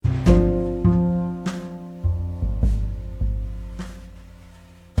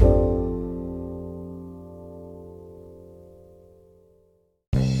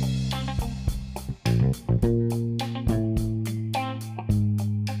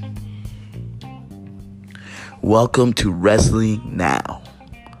Welcome to Wrestling Now.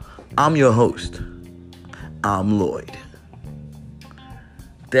 I'm your host. I'm Lloyd.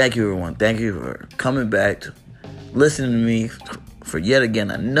 Thank you, everyone. Thank you for coming back to listening to me for yet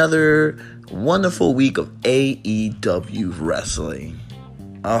again another wonderful week of AEW wrestling.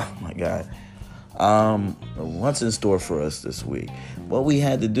 Oh my God. What's in store for us this week? What we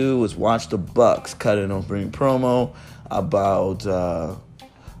had to do was watch the Bucks cut an opening promo about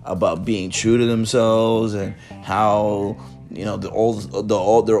being true to themselves and how their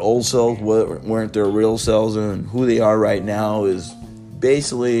old selves weren't their real selves, and who they are right now is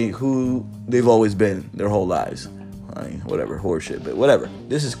basically who they've always been their whole lives. I mean, whatever, horseshit, but whatever.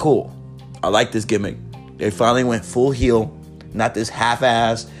 This is cool. I like this gimmick. They finally went full heel, not this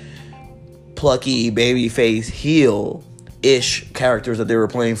half-assed, plucky, babyface heel-ish characters that they were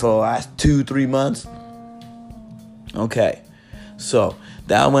playing for the last 2-3 months. Okay, so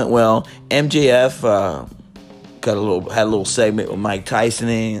that went well. MJF had a little segment with Mike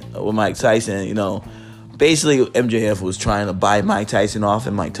Tyson. Basically MJF was trying to buy Mike Tyson off,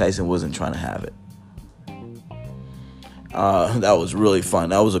 and Mike Tyson wasn't trying to have it. That was really fun.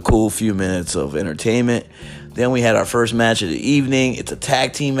 That was a cool few minutes of entertainment. Then we had our first match of the evening. It's a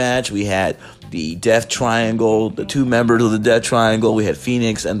tag team match. We had the Death Triangle, the two members of the Death Triangle. We had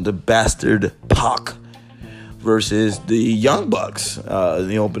Phoenix and the Bastard Pac versus the Young Bucks in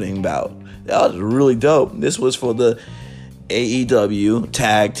the opening bout. That was really dope. This was for the AEW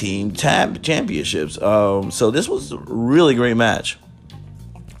Tag Team Championships. So this was a really great match.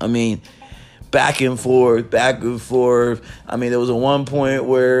 I mean, back and forth. I mean, there was a one point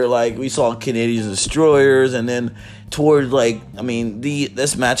where we saw Canadian Destroyers, and then towards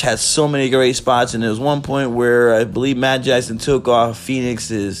this match had so many great spots, and there was one point where I believe Matt Jackson took off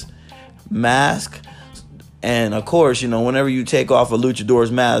Phoenix's mask, and of course, whenever you take off a luchador's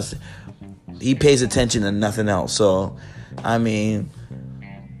mask, he pays attention to nothing else. So, I mean,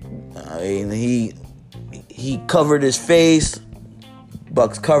 he covered his face,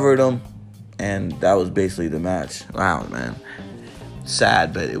 Bucks covered him, and that was basically the match. Wow, man.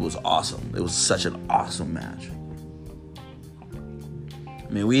 Sad, but it was awesome. It was such an awesome match. I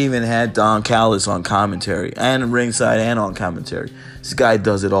mean, we even had Don Callis on commentary, and ringside and on commentary. This guy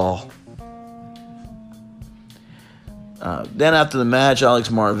does it all. Then after the match, Alex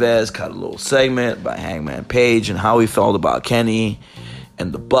Marvez cut a little segment by Hangman Page and how he felt about Kenny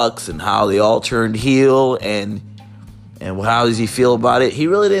and the Bucks and how they all turned heel and how does he feel about it. He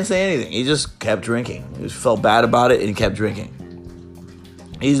really didn't say anything. He just kept drinking. He just felt bad about it and he kept drinking.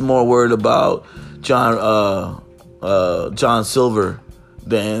 He's more worried about John Silver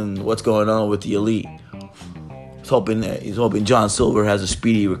than what's going on with the Elite. He's hoping John Silver has a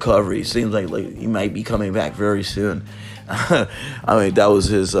speedy recovery. Seems like he might be coming back very soon. I mean, that was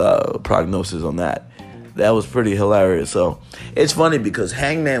his prognosis on that. That was pretty hilarious. So it's funny because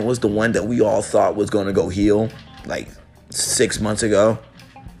Hangman was the one that we all thought was going to go heel 6 months ago.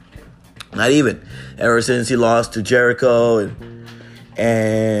 Not even. Ever since he lost to Jericho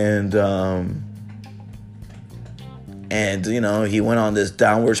and he went on this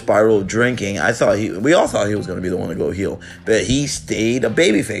downward spiral of drinking. We all thought he was going to be the one to go heel, but he stayed a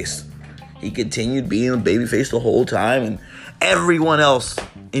babyface. He continued being a babyface the whole time, and everyone else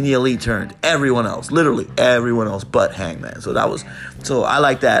in the Elite turned. Everyone else, literally everyone else, but Hangman. So I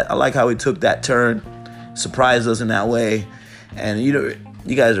like that. I like how he took that turn, surprised us in that way, and you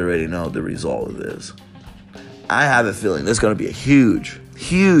guys already know the result of this. I have a feeling there's going to be a huge,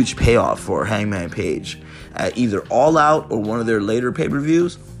 huge payoff for Hangman Page at either All Out or one of their later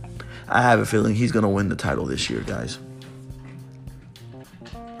pay-per-views. I have a feeling he's going to win the title this year, guys.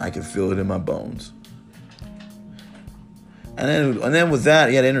 I can feel it in my bones. And then with that,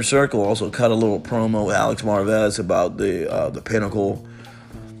 he had Inner Circle also cut a little promo with Alex Marvez about the Pinnacle,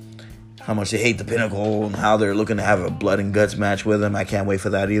 how much they hate the Pinnacle, and how they're looking to have a blood and guts match with him. I can't wait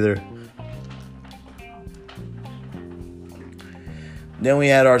for that either. Then we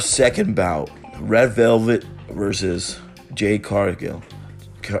had our second bout, Red Velvet versus Jade Cargill,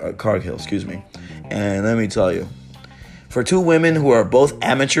 excuse me. And let me tell you, for two women who are both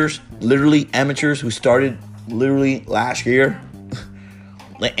amateurs, literally amateurs, who started literally last year,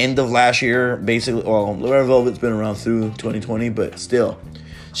 the end of last year, basically. Well, Red Velvet's been around through 2020, but still,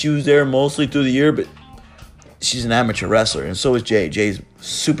 she was there mostly through the year, but she's an amateur wrestler, and so is Jade. Jade's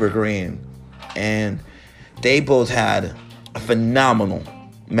super green, and they both had a phenomenal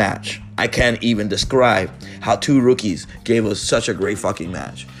match. I can't even describe how two rookies gave us such a great fucking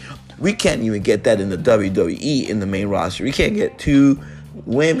match. We can't even get that in the WWE in the main roster. We can't get two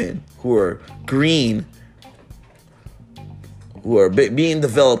women who are green who are being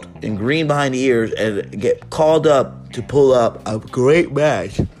developed in green behind the ears and get called up to pull up a great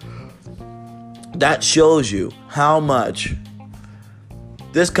match. That shows you how much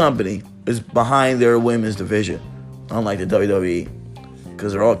this company is behind their women's division, unlike the WWE,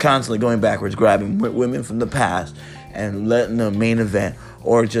 because they're all constantly going backwards, grabbing women from the past and letting them main event,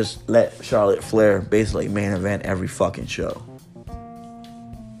 or just let Charlotte Flair basically main event every fucking show.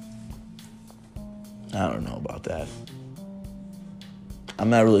 I don't know about that. I'm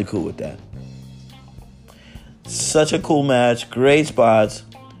not really cool with that. Such a cool match. Great spots.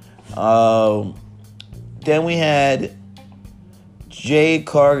 Then we had Jade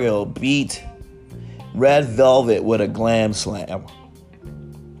Cargill beat Red Velvet with a glam slam.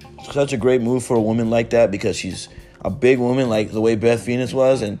 Such a great move for a woman like that, because she's a big woman like the way Beth Phoenix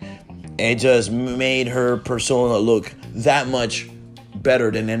was, and it just made her persona look that much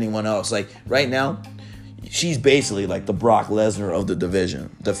better than anyone else. Like right now, she's basically like the Brock Lesnar of the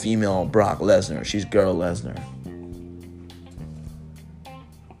division. The female Brock Lesnar. She's Girl Lesnar.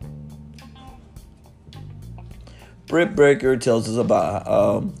 Britt Baker tells us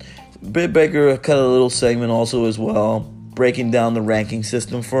about... Britt Baker cut a little segment also as well, breaking down the ranking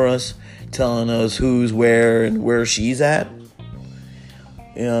system for us, telling us who's where and where she's at.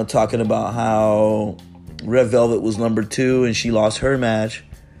 You know, talking about how Red Velvet was number 2 and she lost her match.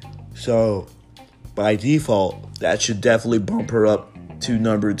 So... by default, that should definitely bump her up to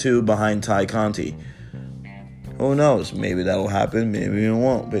number 2 behind Ty Conti. Who knows? Maybe that'll happen. Maybe it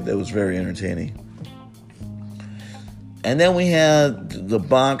won't. But that was very entertaining. And then we had the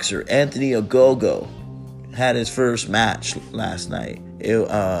boxer, Anthony Ogogo, had his first match last night.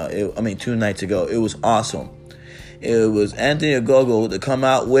 2 nights ago. It was awesome. It was Anthony Ogogo to come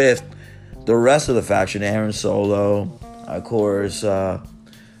out with the rest of the faction, Aaron Solo, of course,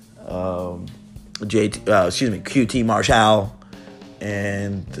 QT Marshall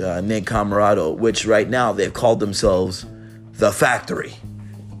and Nick Camarado, which right now they've called themselves The Factory.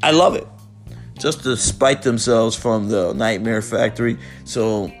 I love it. Just to spite themselves from the Nightmare Factory,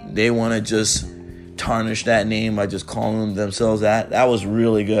 so they want to just tarnish that name by just calling themselves that. That was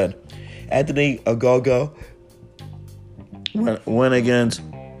really good. Anthony Ogogo went against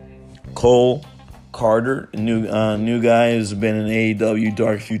Cole Carter, new guy who's been in AEW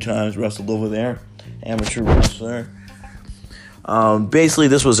Dark a few times, wrestled over there, amateur wrestler. Basically,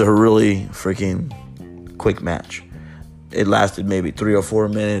 this was a really freaking quick match. It lasted maybe 3 or 4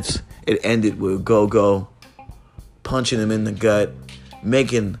 minutes. It ended with Gogo punching him in the gut,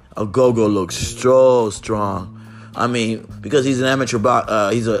 making a Gogo look so strong. I mean, because he's an amateur,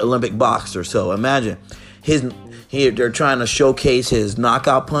 he's an Olympic boxer. So imagine they're trying to showcase his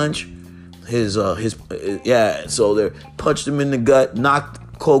knockout punch. So they punched him in the gut,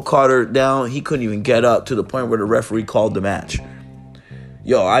 knocked Cole Carter down. He couldn't even get up, to the point where the referee called the match.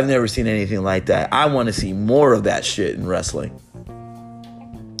 Yo, I've never seen anything like that. I want to see more of that shit in wrestling.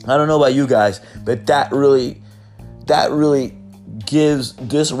 I don't know about you guys, but that really gives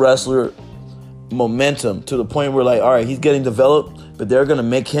this wrestler momentum, to the point where, like, all right, he's getting developed, but they're going to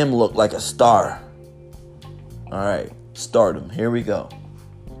make him look like a star. All right, stardom. Here we go.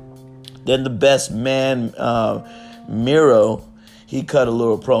 Then the best man, Miro, he cut a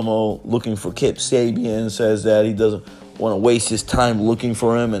little promo looking for Kip Sabian, says that he doesn't want to waste his time looking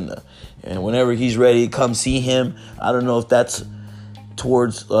for him, and whenever he's ready, come see him. I don't know if that's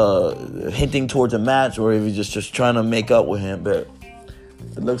towards hinting towards a match, or if he's just trying to make up with him, but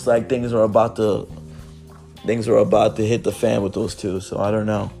it looks like things are about to hit the fan with those two, so I don't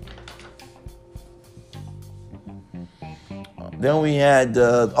know. Then we had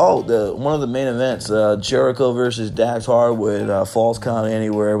one of the main events, Jericho versus Dax Harwood, Falls Count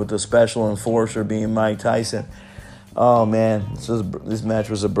Anywhere, with the special enforcer being Mike Tyson. Oh man, this match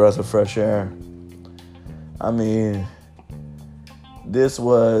was a breath of fresh air. I mean,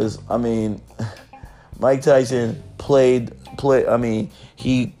 Mike Tyson played. I mean,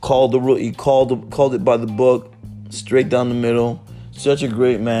 he called it by the book, straight down the middle. Such a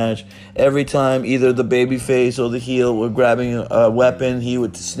great match. Every time either the babyface or the heel were grabbing a weapon, he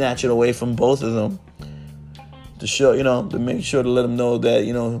would snatch it away from both of them to show, to make sure to let them know that,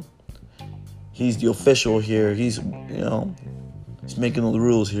 he's the official here. He's making the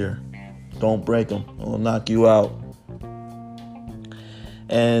rules here. Don't break them. I'll knock you out.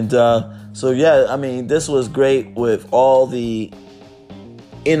 And this was great with all the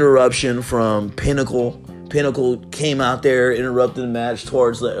interruption from Pinnacle. Pinnacle came out there, interrupted the match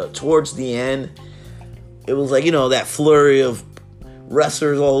towards the end. It was like, that flurry of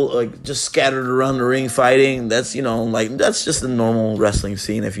wrestlers all like just scattered around the ring fighting. That's, that's just the normal wrestling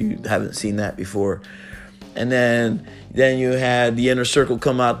scene if you haven't seen that before. And then you had the Inner Circle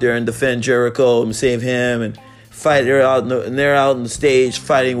come out there and defend Jericho and save him and fight. They're out on the stage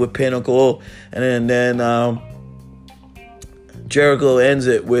fighting with Pinnacle, and then Jericho ends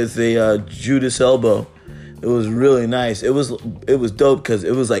it with a Judas elbow. It was really nice. It was dope because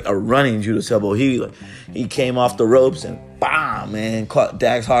it was like a running Judas elbow. He came off the ropes and bam, man, caught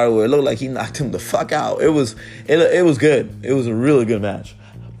Dax Harwood. It looked like he knocked him the fuck out. It was good. It was a really good match.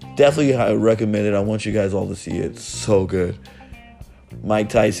 Definitely, I recommend it. I want you guys all to see it. It's so good. Mike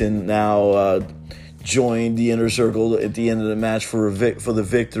Tyson now joined the Inner Circle at the end of the match for the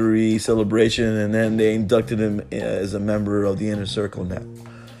victory celebration, and then they inducted him as a member of the Inner Circle now.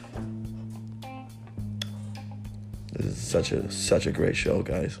 This is such a great show,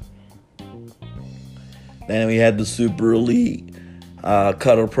 guys. Then we had the Super Elite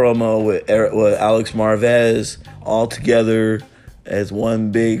cut a promo with Alex Marvez all together as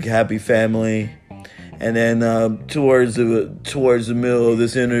one big happy family. And then towards the middle of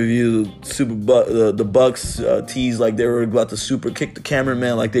this interview, the Bucks teased like they were about to super kick the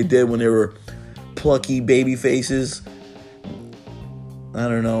cameraman like they did when they were plucky baby faces. I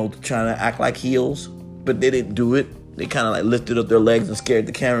don't know, trying to act like heels, but they didn't do it. They kind of like lifted up their legs and scared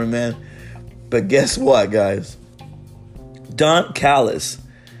the cameraman. But guess what, guys? Don Callis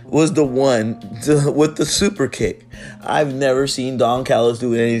was the one with the super kick. I've never seen Don Callis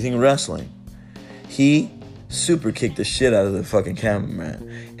do anything wrestling. He super kicked the shit out of the fucking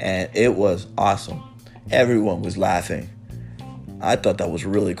cameraman, and it was awesome. Everyone was laughing. I thought that was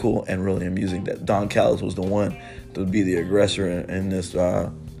really cool and really amusing that Don Callis was the one to be the aggressor in this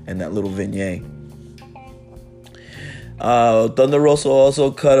in that little vignette. Thunder Rosa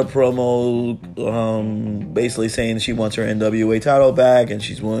also cut a promo basically saying she wants her NWA title back and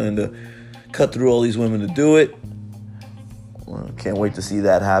she's willing to cut through all these women to do it. Well, can't wait to see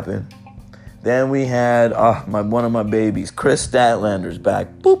that happen. Then we had one of my babies, Chris Statlander's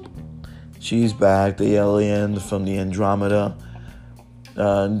back. Boop. She's back, the alien from the Andromeda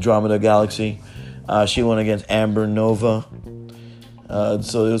Galaxy. She went against Amber Nova.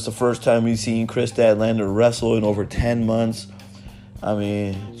 So it was the first time we've seen Chris Statlander wrestle in over 10 months. I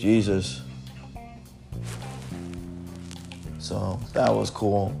mean, Jesus. So that was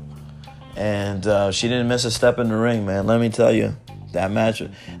cool. And she didn't miss a step in the ring, man. Let me tell you, that match,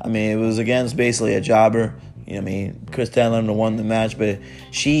 I mean, it was against basically a jobber. You know what I mean? Chris Statlander won the match, but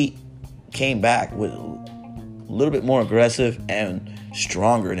she came back with a little bit more aggressive and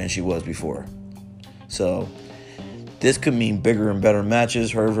stronger than she was before. So this could mean bigger and better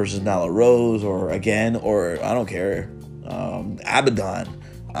matches, her versus Nyla Rose, or I don't care, Abaddon.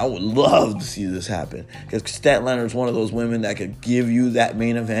 I would love to see this happen because Statlander is one of those women that could give you that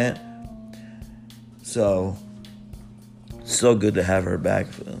main event. So good to have her back.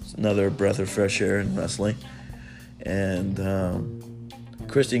 Another breath of fresh air in wrestling. And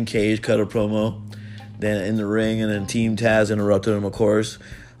Christian Cage cut a promo then in the ring, and then Team Taz interrupted him, of course,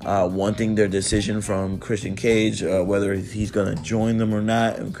 wanting their decision from Christian Cage, whether he's going to join them or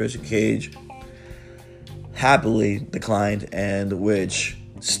not. And Christian Cage happily declined, and which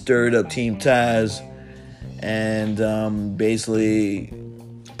stirred up Team Taz. And basically,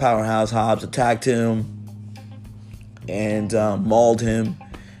 Powerhouse Hobbs attacked him and mauled him,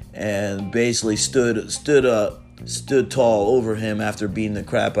 and basically stood tall over him after beating the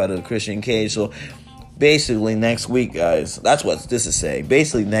crap out of Christian Cage. So basically next week, guys, that's what this is saying.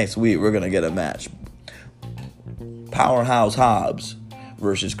 Basically next week we're gonna get a match: Powerhouse Hobbs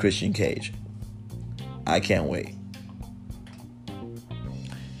versus Christian Cage. I can't wait.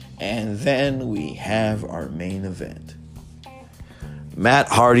 And then we have our main event: Matt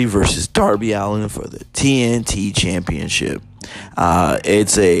Hardy versus Darby Allin for the TNT Championship.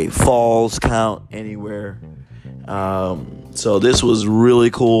 It's a falls count anywhere. So this was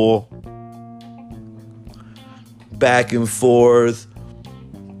really cool. Back and forth.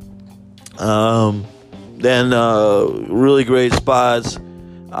 Then really great spots.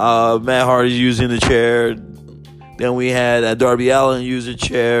 Matt Hardy using the chair. Then we had Darby Allin use a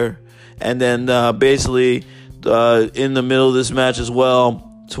chair. And then basically in the middle of this match as well,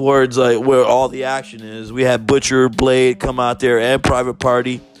 towards like where all the action is, we had Butcher, Blade come out there, and Private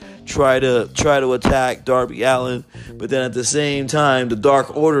Party try to attack Darby Allin. But then at the same time, the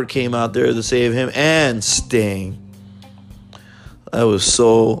Dark Order came out there to save him, and Sting. That was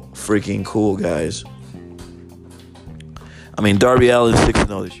so freaking cool, guys. I mean, Darby Allin's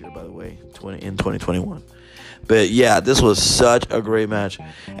 6-0 this year, by the way, in 2021. But yeah, this was such a great match.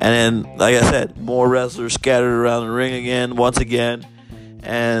 And then, like I said, more wrestlers scattered around the ring once again.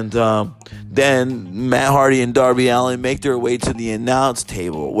 And then Matt Hardy and Darby Allin make their way to the announce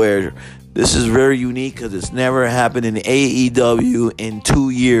table, where This is very unique because it's never happened in AEW in 2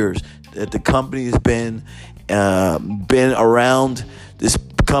 years that the company's been around. This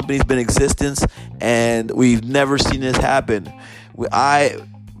company's been in existence, and we've never seen this happen. I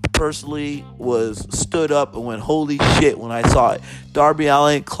personally was stood up and went, holy shit, when I saw it. Darby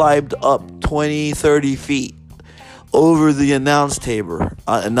Allin climbed up 20, 30 feet over the announce table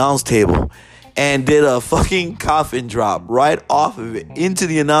and did a fucking coffin drop right off of it into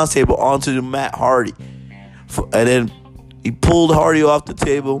the announce table onto the Matt Hardy. And then he pulled Hardy off the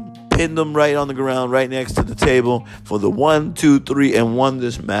table, pinned him right on the ground, right next to the table for the 1, 2, 3, and won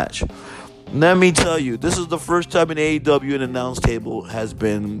this match. Let me tell you, this is the first time in AEW an announce table has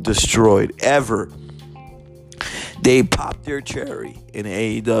been destroyed, ever. They popped their cherry in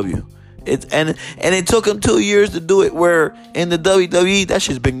AEW. And it took them 2 years to do it, where in the WWE, that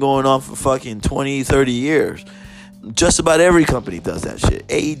shit's been going on for fucking 20, 30 years. Just about every company does that shit.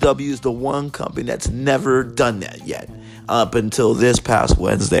 AEW is the one company that's never done that yet, up until this past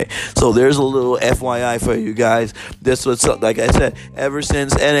Wednesday. So there's a little FYI for you guys. This was, like I said, ever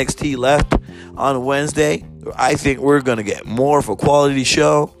since NXT left on Wednesday, I think we're going to get more of a quality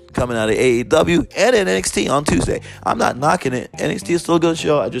show coming out of AEW and NXT on Tuesday. I'm not knocking it. NXT is still a good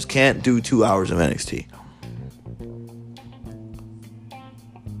show. I just can't do 2 hours of NXT.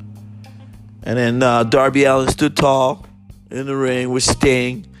 And then Darby Allin stood tall in the ring with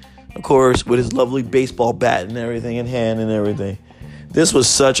Sting, of course, with his lovely baseball bat and everything in hand and everything. This was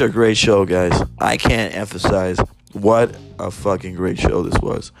such a great show, guys. I can't emphasize what a fucking great show this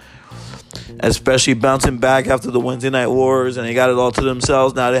was. Especially bouncing back after the Wednesday Night Wars, and they got it all to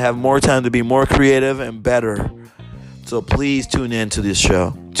themselves. Now they have more time to be more creative and better. So please tune in to this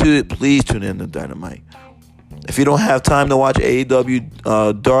show. Please tune in to Dynamite. If you don't have time to watch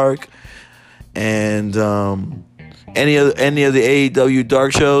AEW Dark and any of the AEW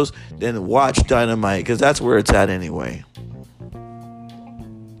Dark shows, then watch Dynamite, because that's where it's at anyway.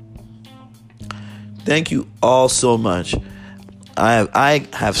 Thank you all so much. I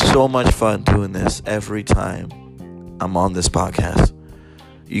have so much fun doing this every time I'm on this podcast.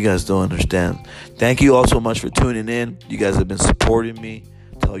 You guys don't understand. Thank you all so much for tuning in. You guys have been supporting me.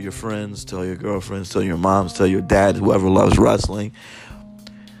 Tell your friends, tell your girlfriends, tell your moms, tell your dad, whoever loves wrestling.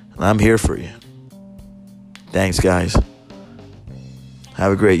 And I'm here for you. Thanks, guys.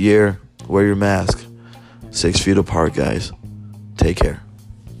 Have a great year. Wear your mask. 6 feet apart, guys. Take care.